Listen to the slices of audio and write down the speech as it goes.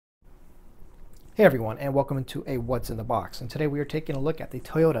Hey everyone, and welcome to a What's in the Box. And today we are taking a look at the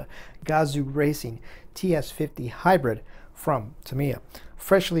Toyota Gazoo Racing TS050 Hybrid from Tamiya.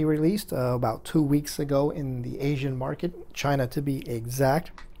 Freshly released about 2 weeks ago in the Asian market, China to be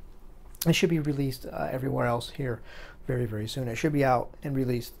exact. It should be released everywhere else here very soon. It should be out and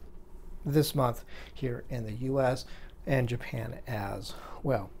released this month here in the US and Japan as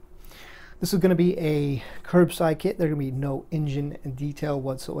well. This is going to be a curbside kit. There's going to be no engine detail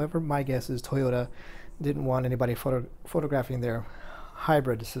whatsoever. My guess is Toyota didn't want anybody photographing their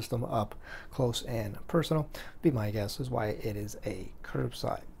hybrid system up close and personal. Be my guess is why it is a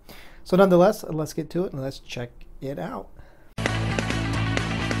curbside. So nonetheless, let's get to it and let's check it out.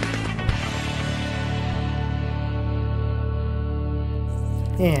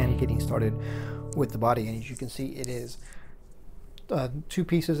 And getting started with the body, and as you can see, it is two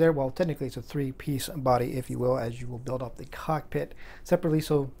pieces there. Well, technically it's a three-piece body, if you will, as you will build up the cockpit separately.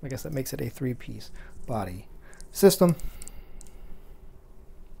 So I guess that makes it a three-piece body system.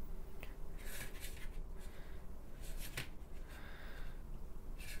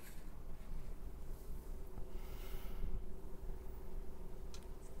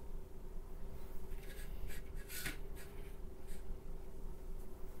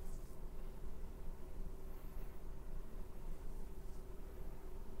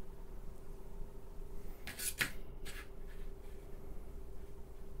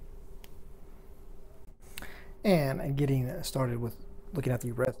 And getting started with looking at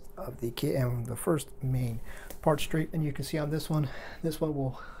the rest of the kit and the first main parts tree. And you can see on this one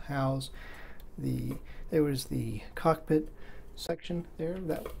will house there was the cockpit section there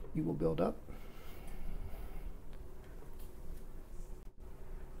that you will build up.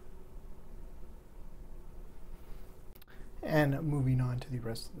 And moving on to the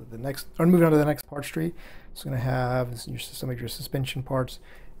rest of the next, or moving on to the next parts tree, it's going to have some of your suspension parts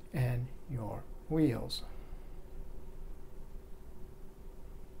and your wheels.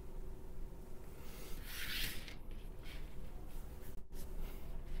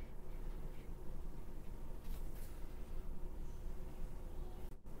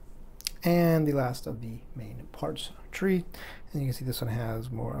 And the last of the main parts tree, and you can see this one has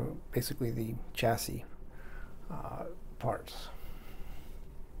more of basically the chassis parts.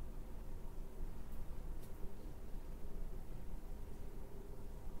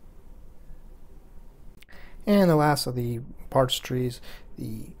 And the last of the parts trees,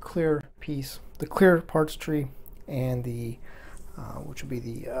 the clear piece, the clear parts tree, and the which will be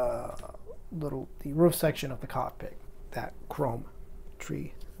the the roof section of the cockpit, that chrome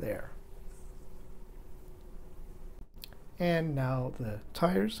tree there. And now the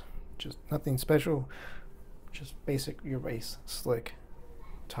tires, just nothing special, just basic your race slick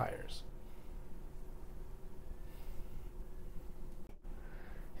tires.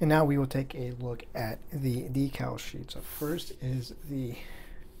 And now we will take a look at the decal sheets. So first is the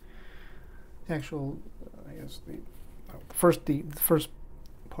actual, I guess the first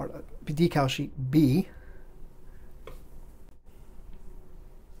part of the decal sheet B.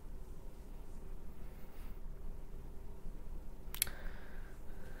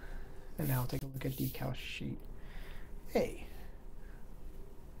 And now take a look at decal sheet A,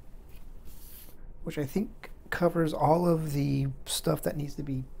 which I think covers all of the stuff that needs to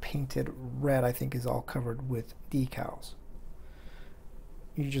be painted red. I think is all covered with decals.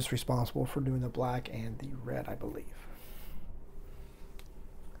 You're just responsible for doing the black and the red, I believe.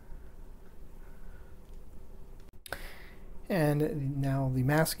 And now the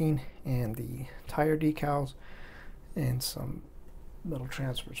masking and the tire decals and some metal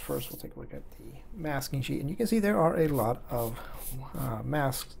transfers. First, we'll take a look at the masking sheet, and you can see there are a lot of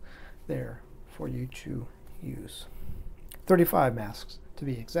masks there for you to use. 35 masks to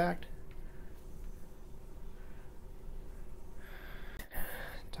be exact.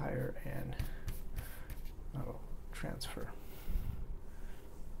 Tire and metal transfer.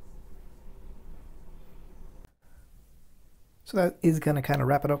 So that is going to kind of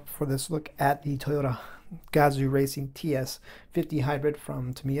wrap it up for this look at the Toyota Gazoo Racing TS050 Hybrid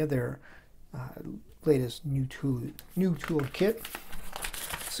from Tamiya, their latest new tool kit.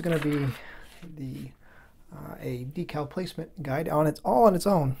 This is going to be the a decal placement guide all on its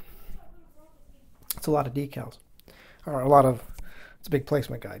own. It's a lot of decals, or it's a big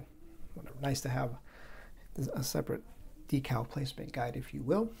placement guide. Whatever. Nice to have a separate decal placement guide, if you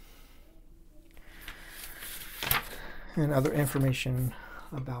will. And other information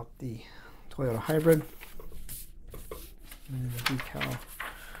about the Toyota Hybrid. And the decal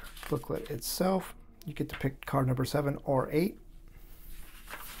booklet itself. You get to pick card number 7 or 8.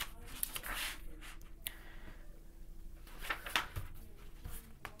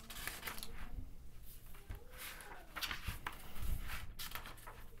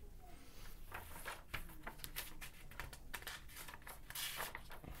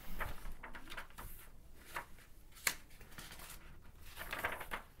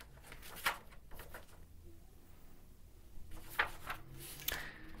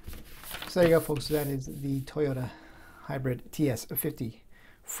 So there you go, folks. That is the Toyota Hybrid TS050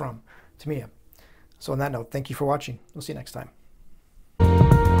 from Tamiya. So on that note, thank you for watching. We'll see you next time.